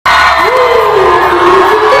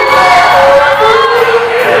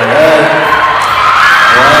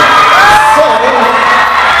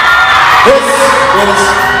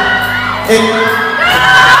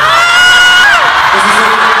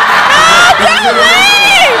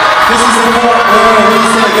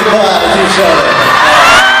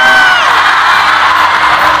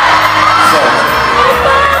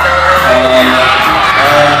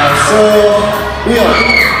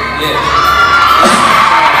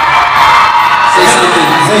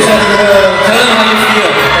Tell them how you feel.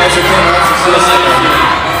 That's your thing. Tell us how you feel.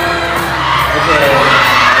 Okay.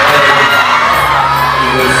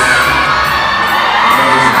 It was amazing.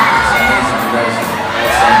 It's amazing. You guys are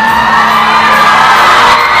awesome.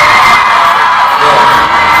 Yeah.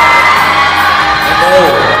 I know.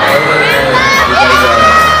 I really know. You guys are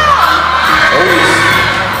always.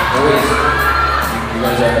 You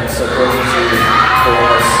guys are supporting for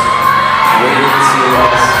us, waiting to see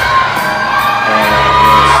us.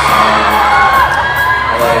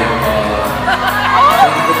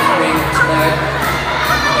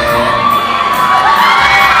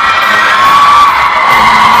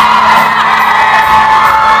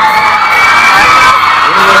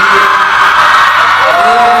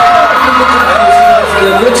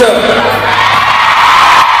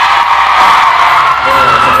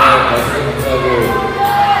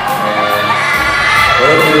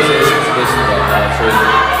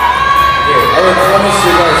 I will promise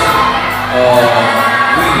you guys,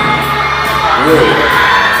 we will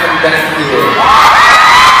come back here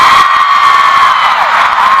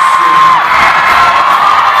soon.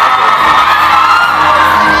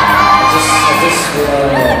 I just want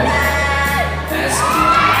to ask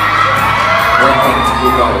one thing to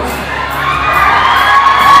you guys.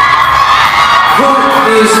 Who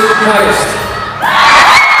is Christ?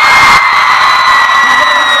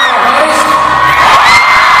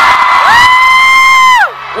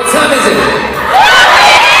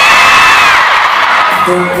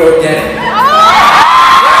 Don't forget.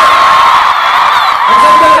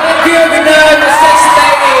 Thank you, good night, the sexy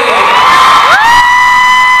lady.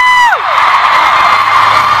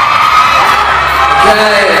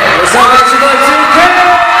 Okay, what's up, guys? You'd like to thank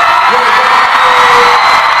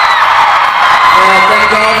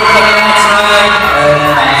you all for coming out tonight.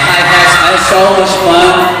 I had so much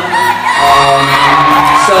fun.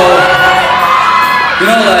 So, you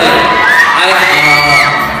know, like,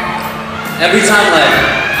 every time, like,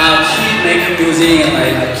 I keep making music and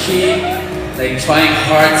like, I keep like trying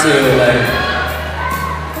hard to like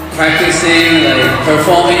practicing, like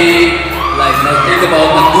performing, like think about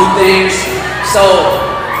the new things. So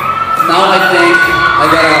now I think I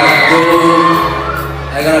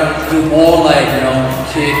gotta do more, like, you know,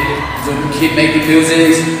 keep making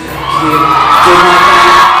music, keep doing my thing.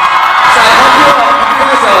 So I hope you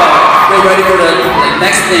guys get ready for the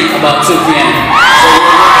next thing about 2 p.m. So,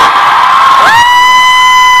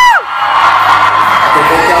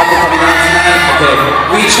 okay,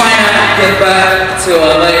 we trying to get back to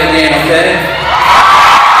LA again, okay?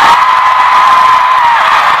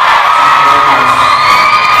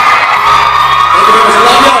 Thank you very much. I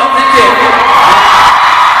love y'all. Thank you.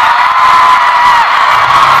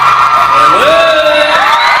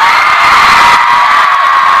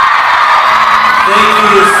 Thank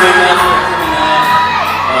you so much for coming out.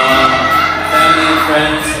 Family and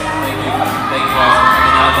friends, thank you guys for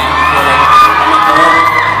coming out. Thank you for coming home.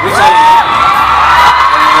 Which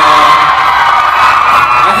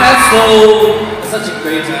such a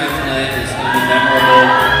great time tonight. It's going to be memorable,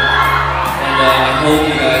 and I hope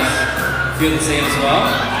you guys feel the same as well.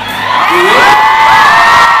 Do you?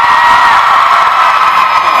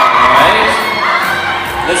 Alright,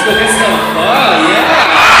 let's go get some fun, yeah!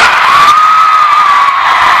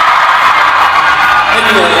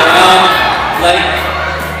 Anyway,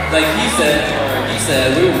 like he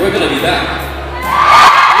said, we're going to be back.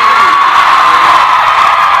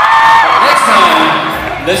 Next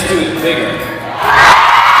time, let's do it bigger. Let's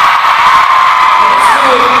do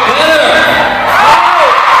it better.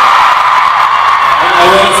 And I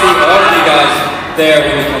want to see all of you guys there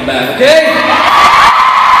when we come back, okay?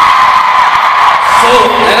 So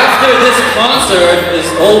after this concert is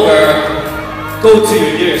over, go to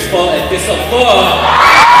your nearest spot and get some fun.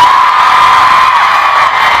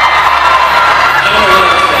 I don't know what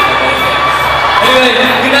I'm saying about that. Anyway,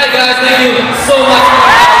 good night, guys. Thank you so much for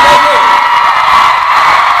that.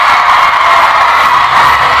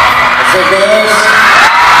 So girls,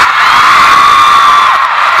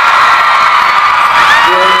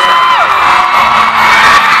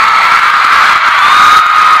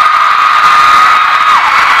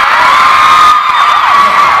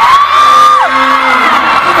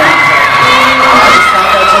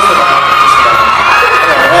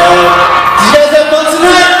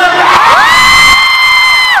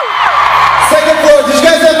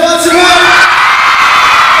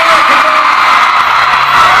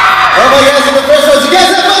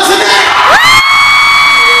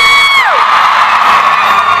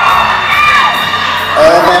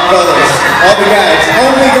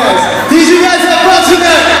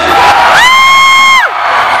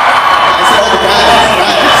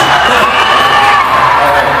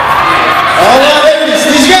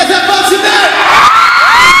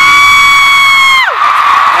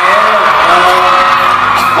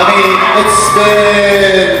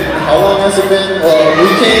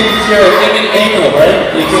 in April,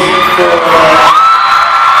 right? You came for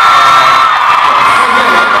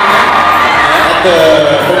at the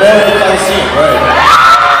Memorial Coliseum, right?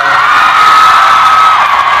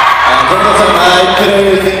 During that time, I couldn't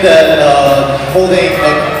really think that holding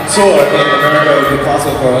a tour in America would be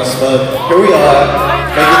possible for us, but here we are,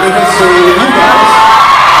 making new history with you guys.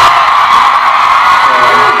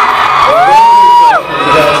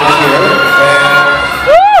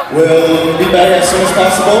 We'll be back as soon as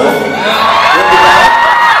possible. We'll be back.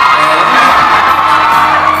 And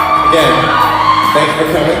again, thank you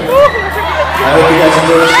for coming. I hope you guys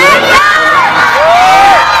enjoy the show.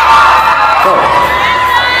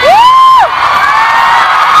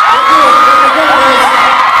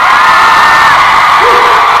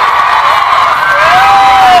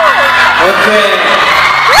 Okay.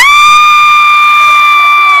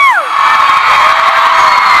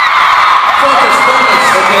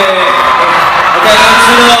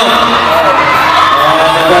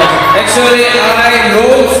 Actually, I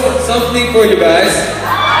wrote something for you guys.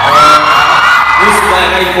 Use my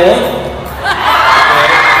iPhone. Okay.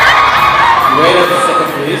 Wait a second,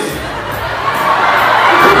 please.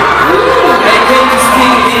 I can't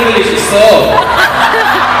speak English, so.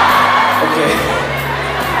 Okay.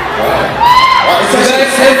 Wow. You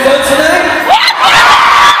guys have fun tonight?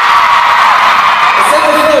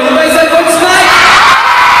 You guys have fun tonight?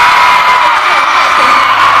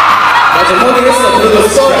 맞아, 모르겠어. 그래도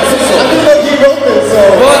Sorry, I didn't know he wrote this, so.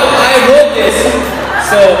 But I wrote this,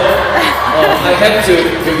 so I have to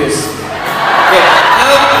do this. Okay,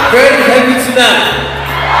 I'm very happy tonight.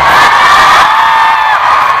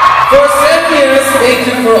 For 7 years, thank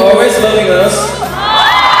you for always loving us.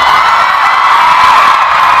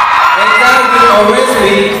 And I will always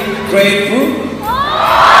be grateful.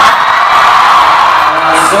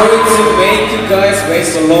 Sorry to make you guys wait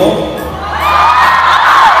so long.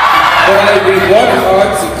 But I will work hard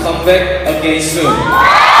to come back again soon.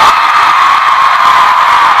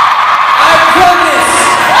 I promise!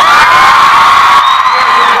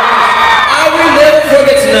 I will never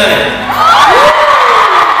forget tonight.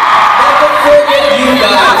 Never forget you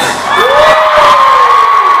guys.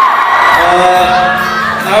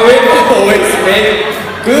 I will always make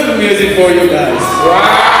good music for you guys.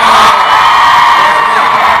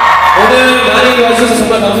 오늘 많이 와주셔서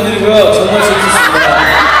정말 감사드리고요. 정말 재밌었습니다.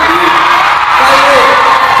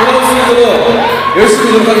 돌아올 수 있도록 열심히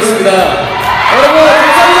노력하겠습니다. 여러분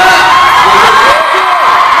감사합니다.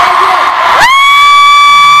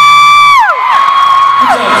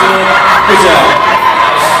 Good job.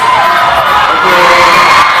 Okay.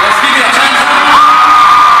 Let's give it a chance.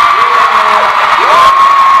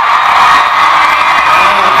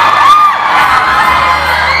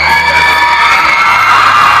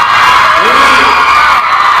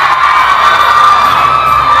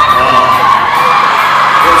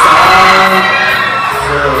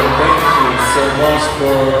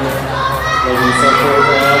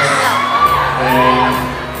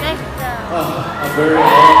 I'm very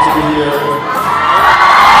honored to be here.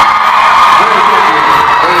 Very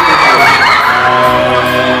thankful.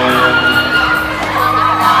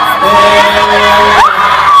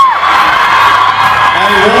 I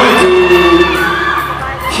want to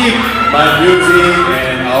keep my music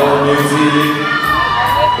and our music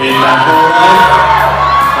in my whole life,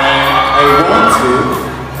 and I want to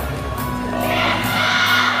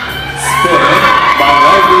spend my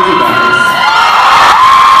life with you guys.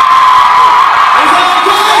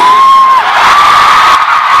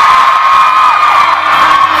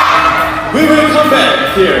 We will come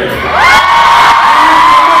back here.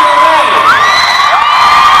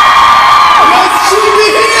 Let's shoot me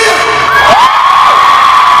here!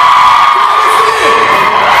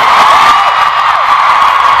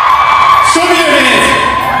 Show me your hands!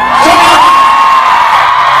 Show me your hands!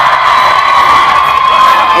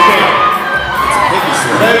 Okay. Thank you,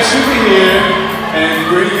 sir. Let's shoot me here and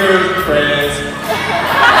bring your friends.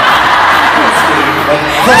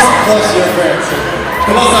 Plus your friends.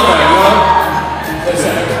 Close up, right?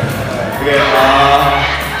 Okay,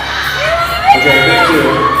 okay, thank you.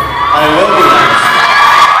 I love you guys.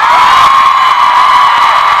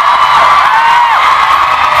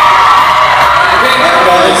 Okay,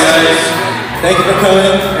 guys. Thank you for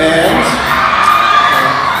coming, and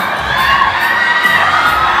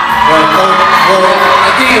well, I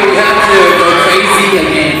think we have to go crazy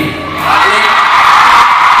again.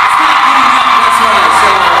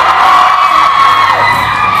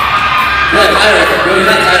 Not tired, really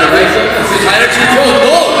not tired, right? Is it tired too?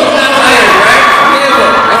 No, you're not tired, right?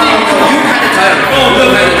 I think you kind of tired. No,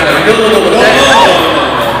 kind of tired. No.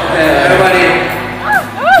 Everybody,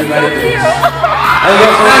 please. I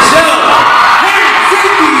love that show.